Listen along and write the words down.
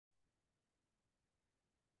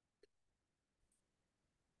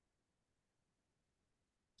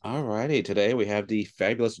All righty. Today we have the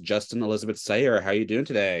fabulous Justin Elizabeth Sayre. How are you doing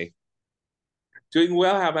today? Doing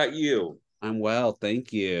well. How about you? I'm well,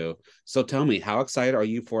 thank you. So tell me, how excited are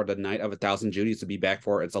you for the night of a Thousand Judys to be back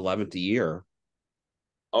for its 11th year?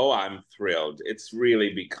 Oh, I'm thrilled. It's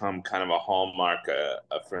really become kind of a hallmark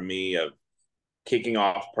for me of kicking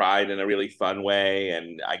off Pride in a really fun way.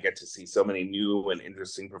 And I get to see so many new and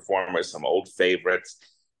interesting performers, some old favorites.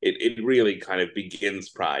 It really kind of begins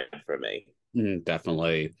Pride for me.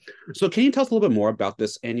 Definitely. So can you tell us a little bit more about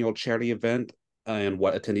this annual charity event and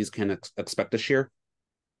what attendees can expect this year?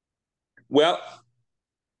 Well,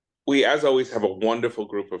 we, as always, have a wonderful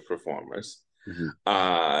group of performers,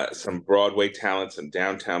 Mhm. some Broadway talents and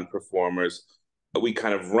downtown performers. We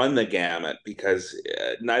kind of run the gamut because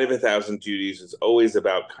Night of a Thousand Judys is always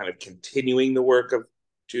about kind of continuing the work of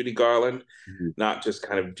Judy Garland, Mhm. not just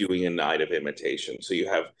kind of doing a night of imitation. So you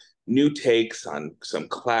have new takes on some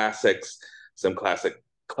classics, some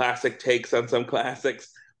classic takes on some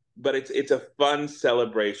classics, but it's a fun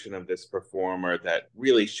celebration of this performer that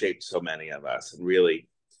really shaped so many of us and really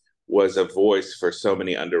was a voice for so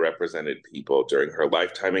many underrepresented people during her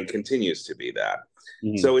lifetime and continues to be that.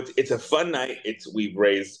 Mhm. So it's a fun night. We've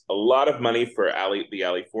raised a lot of money for the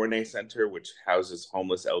Ali Forney Center, which houses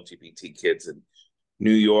homeless LGBT kids in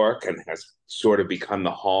New York and has sort of become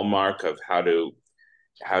the hallmark of how to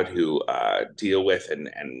deal with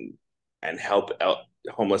and help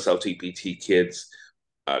homeless LGBT kids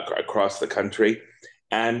across the country.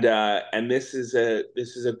 And this is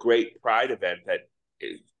a great Pride event that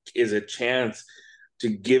is a chance to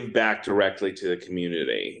give back directly to the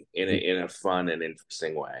community in a fun and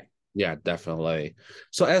interesting way. Yeah, definitely.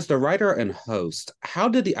 So as the writer and host, how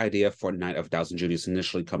did the idea for Night of Thousand Judys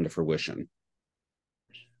initially come to fruition?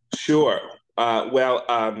 Sure.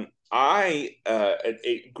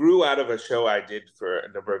 It grew out of a show I did for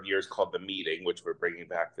a number of years called The Meeting, which we're bringing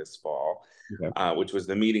back this fall, Okay. which was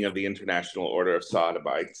the meeting of the International Order of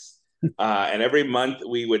Sodomites. And every month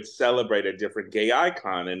we would celebrate a different gay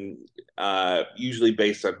icon, and usually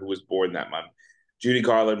based on who was born that month. Judy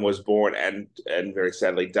Garland was born and very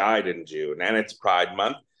sadly died in June, and it's Pride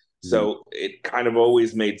Month. Mhm. So it kind of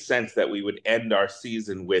always made sense that we would end our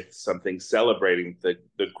season with something celebrating the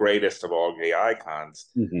greatest of all gay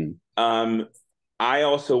icons. Mhm. Um, I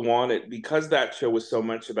also wanted, because that show was so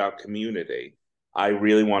much about community, I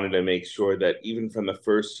really wanted to make sure that even from the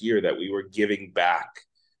first year that we were giving back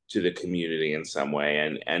to the community in some way.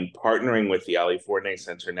 And partnering with the Ali Forney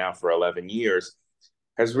Center now for 11 years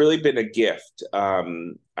has really been a gift.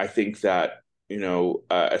 I think that,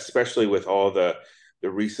 especially with all the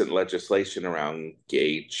recent legislation around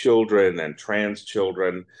gay children and trans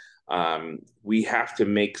children, we have to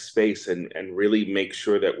make space and really make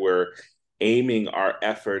sure that we're aiming our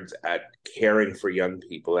efforts at caring for young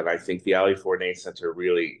people. And I think the Ali Forney Center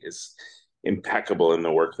really is impeccable in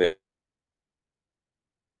the work that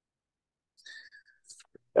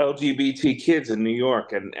LGBT kids in New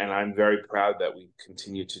York. And I'm very proud that we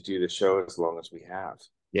continue to do the show as long as we have.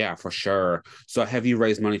 Yeah, for sure. So have you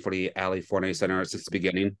raised money for the Ali Forney Center since the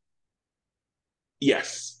beginning?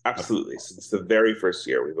 Yes, Okay. absolutely. Since the very first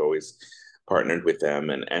year, we've always partnered with them,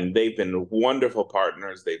 and they've been wonderful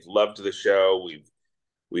partners. They've loved the show.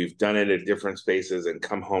 We've done it at different spaces and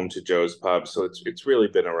come home to Joe's Pub. So it's really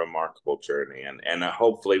been a remarkable journey and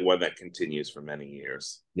hopefully one that continues for many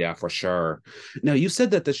years. Yeah, for sure. Now, you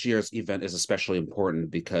said that this year's event is especially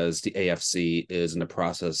important because the AFC is in the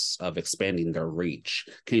process of expanding their reach.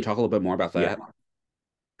 Can you talk a little bit more about Yeah. that?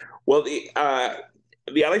 Well,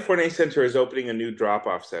 the Ali Forney Center is opening a new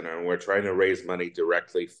drop-off center, and we're trying to raise money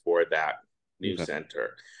directly for that new Okay.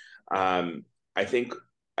 center. Um, I think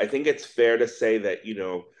I think it's fair to say that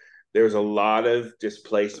there's a lot of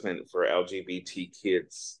displacement for LGBT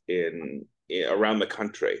kids in around the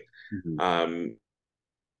country. Mhm. Um,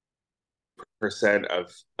 percent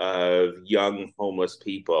of young homeless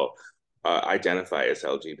people identify as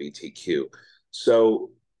LGBTQ.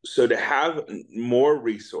 So so to have more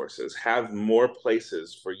resources, have more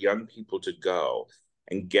places for young people to go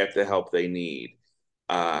and get the help they need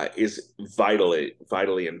is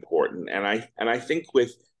vitally important. And I think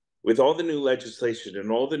with all the new legislation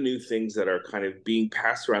and all the new things that are kind of being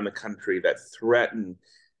passed around the country that threaten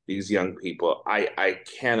these young people, I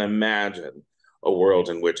can't imagine a world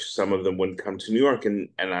in which some of them wouldn't come to New York. And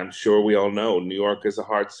I'm sure we all know New York is a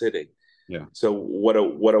hard city. Yeah. So what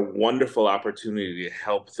a wonderful opportunity to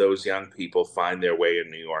help those young people find their way in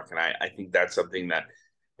New York. And I think that's something that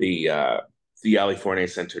the uh, the Ali Forney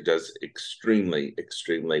Center does extremely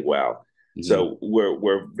well. Mhm. So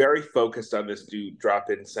we're very focused on this new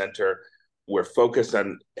drop-in center. we're focused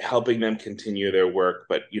on helping them continue their work,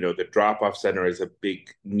 but the drop-off center is a big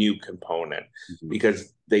new component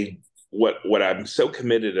because what I'm so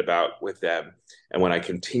committed about with them, and when I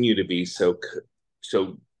continue to be so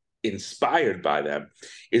inspired by them,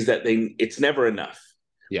 is that it's never enough.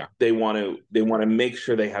 Yeah. They want to make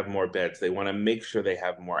sure they have more beds. They want to make sure they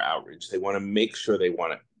have more outreach. They want to make sure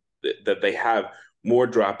that they have more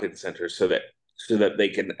drop-in centers so that they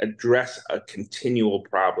can address a continual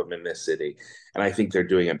problem in this city. And I think they're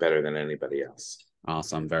doing it better than anybody else.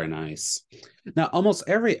 Awesome. Very nice. Now, almost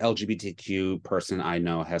every LGBTQ person I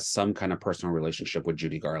know has some kind of personal relationship with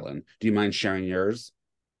Judy Garland. Do you mind sharing yours?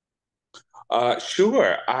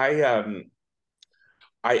 Sure. I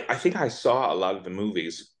think I saw a lot of the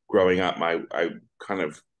movies growing up. I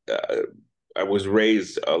was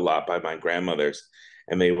raised a lot by my grandmothers,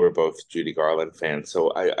 and they were both Judy Garland fans.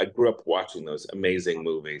 So I grew up watching those amazing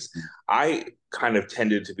movies. I kind of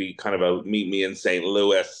tended to be kind of a meet me in St.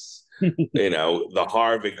 Louis, the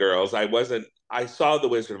Harvey Girls. I saw The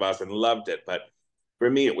Wizard of Oz and loved it, but for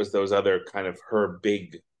me, it was those other kind of her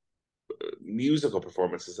big musical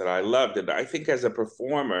performances that I loved. And I think as a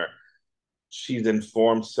performer, she's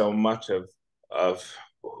informed so much of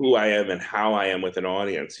who I am and how I am with an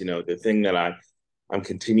audience. The thing that I'm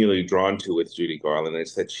continually drawn to with Judy Garland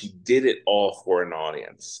is that she did it all for an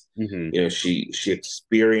audience. She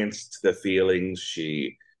experienced the feelings.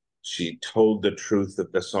 She told the truth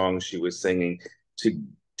of the song she was singing to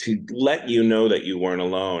let you know that you weren't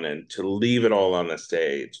alone and to leave it all on the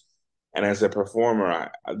stage. And as a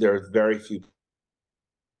performer, there are very few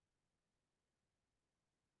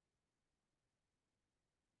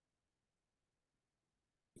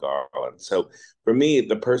Garland. So for me,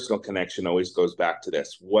 the personal connection always goes back to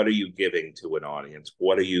this. What are you giving to an audience?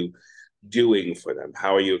 What are you doing for them?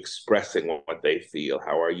 How are you expressing what they feel?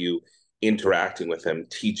 How are you interacting with them,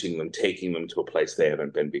 teaching them, taking them to a place they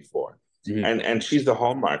haven't been before? And she's the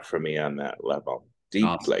hallmark for me on that level,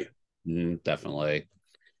 deeply. Awesome. Definitely.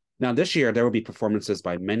 Now, this year, there will be performances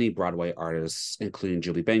by many Broadway artists, including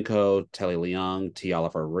Julie Benko, Telly Leung, T.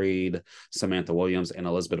 Oliver Reed, Samantha Williams, and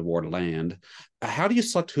Elizabeth Ward Land. How do you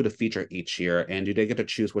select who to feature each year, and do they get to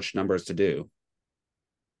choose which numbers to do?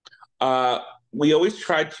 We always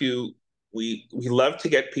try to, we love to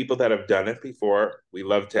get people that have done it before. We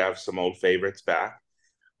love to have some old favorites back,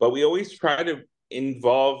 but we always try to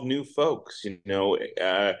involve new folks,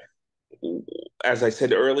 as I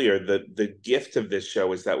said earlier, the gift of this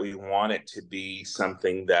show is that we want it to be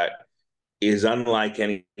something that is unlike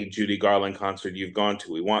any Judy Garland concert you've gone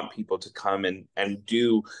to. We want people to come and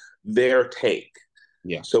do their take.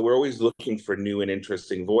 Yeah. So we're always looking for new and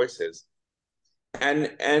interesting voices.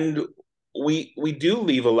 And we do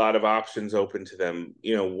leave a lot of options open to them.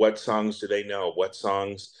 What songs do they know? What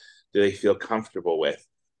songs do they feel comfortable with?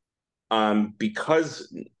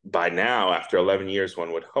 Because by now, after 11 years,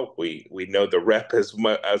 one would hope we know the rep as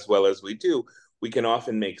well as we do. We can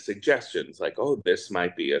often make suggestions like, oh, this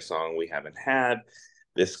might be a song we haven't had.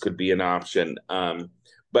 This could be an option.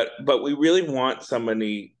 But we really want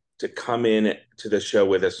somebody to come in to the show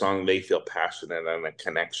with a song they feel passionate and a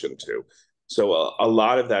connection to. So a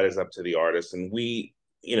lot of that is up to the artist. And we,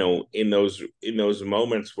 in those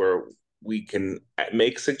moments where we can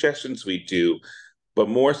make suggestions, we do. But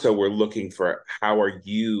more so, we're looking for how are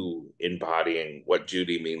you embodying what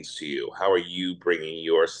Judy means to you? How are you bringing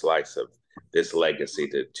your slice of this legacy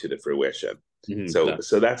to the fruition?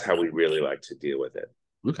 So that's how we really like to deal with it.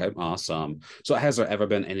 Okay, awesome. So has there ever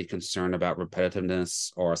been any concern about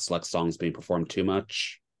repetitiveness or select songs being performed too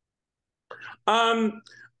much? I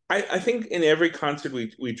think in every concert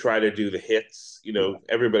we try to do the hits.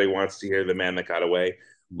 Everybody wants to hear The Man That Got Away.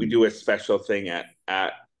 We do a special thing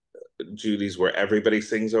at Judy's where everybody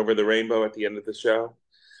sings Over the Rainbow at the end of the show.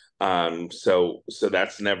 So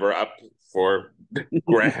that's never up for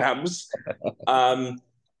grabs.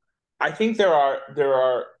 I think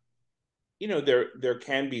there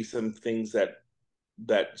can be some things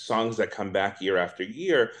that songs that come back year after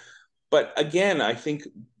year. But again, I think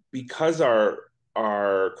because our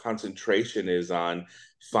concentration is on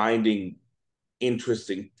finding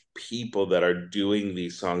interesting people that are doing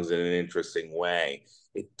these songs in an interesting way,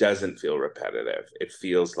 it doesn't feel repetitive. It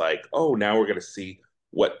feels like, oh, now we're going to see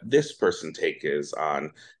what this person take is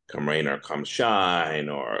on Come Rain or Come Shine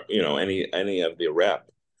or, any of the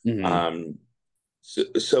rep.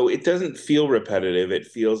 So it doesn't feel repetitive. It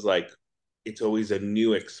feels like it's always a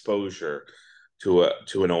new exposure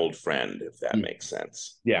to an old friend, if that makes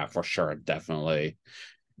sense. Yeah, for sure. Definitely.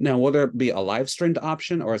 Now, will there be a live streamed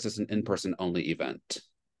option or is this an in-person only event?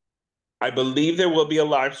 I believe there will be a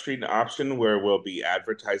live stream option where we'll be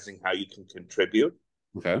advertising how you can contribute.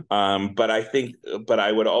 Okay. But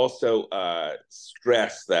I would also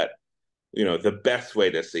stress that, the best way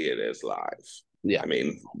to see it is live. Yeah. I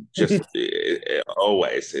mean, just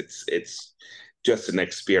always, it's just an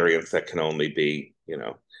experience that can only be,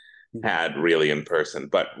 had really in person.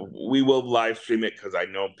 But we will live stream it because I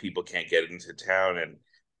know people can't get into town and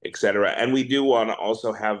etc. And we do want to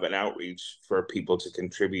also have an outreach for people to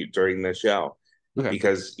contribute during the show, Okay.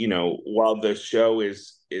 because while the show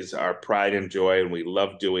is our pride and joy and we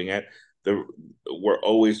love doing it, we're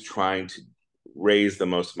always trying to raise the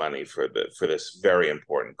most money for this very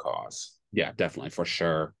important cause. Yeah, definitely, for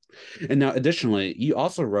sure. And now, additionally, you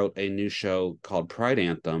also wrote a new show called Pride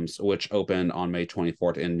Anthems, which opened on May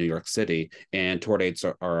 24th in New York City, and tour dates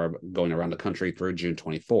are going around the country through June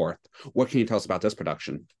 24th. What can you tell us about this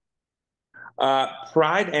production?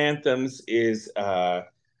 Pride Anthems is a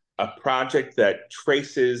project that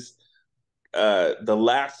traces the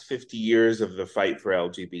last 50 years of the fight for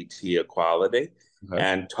LGBT equality,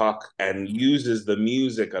 Okay. and uses the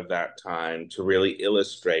music of that time to really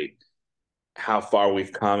illustrate how far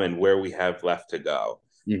we've come and where we have left to go.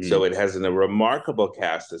 Mm-hmm. So it has a remarkable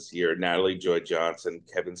cast this year: Natalie Joy Johnson,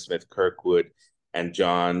 Kevin Smith Kirkwood, and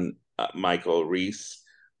John Michael Reese.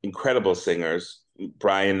 Incredible singers.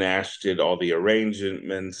 Brian Nash did all the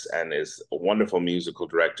arrangements and is a wonderful musical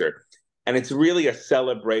director. And it's really a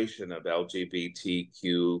celebration of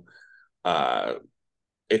LGBTQ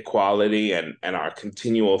equality and our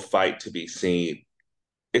continual fight to be seen.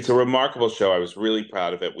 It's a remarkable show. I was really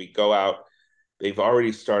proud of it. We go out. They've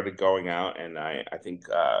already started going out, and I think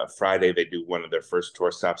Friday they do one of their first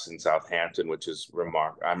tour stops in Southampton, which is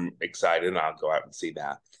remarkable. I'm excited, and I'll go out and see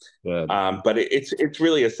that. But it's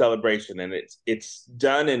really a celebration, and it's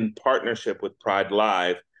done in partnership with Pride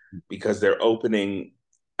Live, because they're opening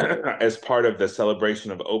as part of the celebration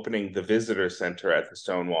of opening the visitor center at the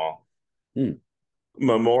Stonewall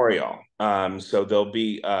Memorial. So there'll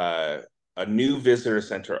be a new visitor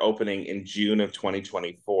center opening in June of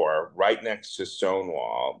 2024, right next to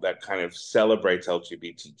Stonewall, that kind of celebrates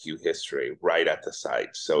LGBTQ history right at the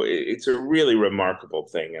site. So it's a really remarkable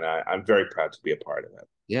thing, and I'm very proud to be a part of it.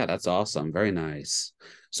 Yeah, that's awesome. Very nice.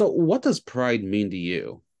 So what does pride mean to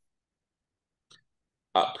you?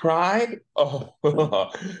 Pride? Oh,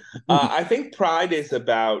 I think pride is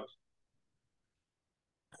about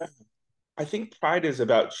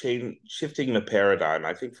shifting the paradigm.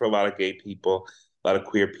 I think for a lot of gay people, a lot of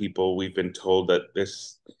queer people, we've been told that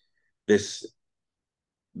this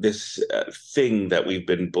thing that we've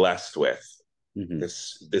been blessed with,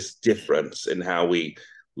 this difference in how we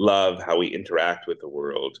love, how we interact with the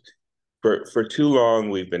world. For too long,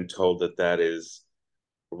 we've been told that is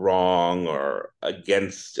wrong or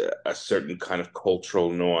against a certain kind of cultural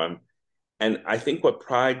norm. And I think what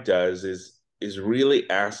pride does is really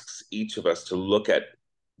asks each of us to look at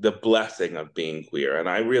the blessing of being queer. And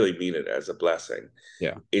I really mean it as a blessing.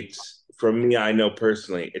 Yeah. It's, for me, I know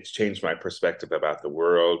personally, it's changed my perspective about the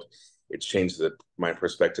world. It's changed my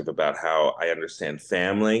perspective about how I understand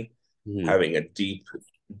family, having a deep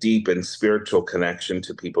and spiritual connection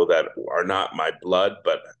to people that are not my blood,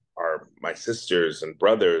 but are my sisters and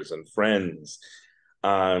brothers and friends.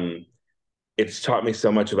 It's taught me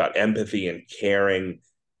so much about empathy and caring.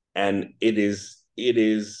 And it is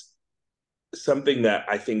something that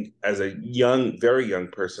I think as a very young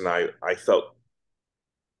person, I felt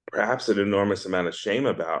perhaps an enormous amount of shame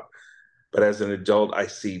about. But as an adult, I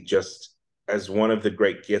see just as one of the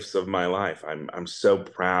great gifts of my life. I'm so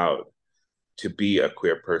proud to be a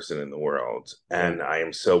queer person in the world. And I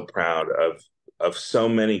am so proud of so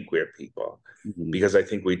many queer people, because I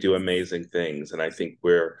think we do amazing things. And I think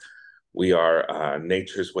we are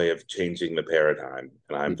nature's way of changing the paradigm.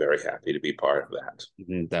 And I'm very happy to be part of that.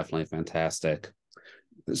 Definitely fantastic.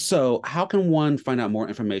 So how can one find out more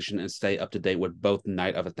information and stay up to date with both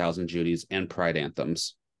Night of a Thousand Judys and Pride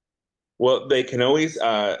Anthems? Well, they can always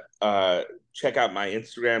check out my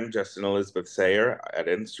Instagram, Justin Elizabeth Sayre at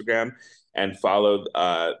Instagram, and follow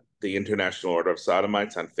the International Order of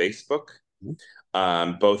Sodomites on Facebook.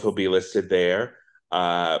 Both will be listed there.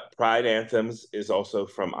 Pride Anthems is also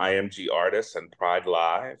from IMG Artists and Pride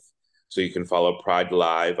Live. So you can follow Pride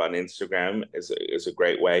Live on Instagram is a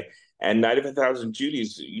great way. And Night of a Thousand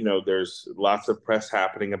Judys, there's lots of press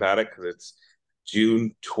happening about it because it's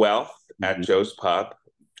June 12th at Joe's Pub,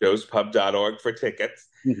 joespub.org for tickets.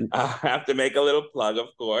 I have to make a little plug, of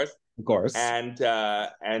course. Of course. And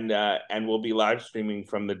we'll be live streaming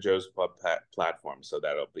from the Joe's Pub platform. So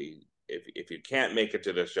that'll be, if you can't make it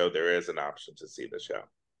to the show, there is an option to see the show.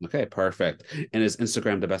 Okay, perfect. And is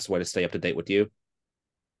Instagram the best way to stay up to date with you?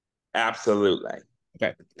 Absolutely.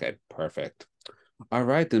 Okay, perfect. All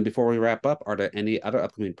right, then before we wrap up, are there any other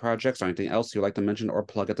upcoming projects or anything else you'd like to mention or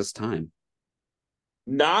plug at this time?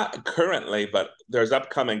 Not currently, but there's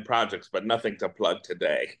upcoming projects, but nothing to plug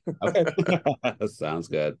today. Okay. Sounds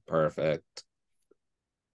good. Perfect.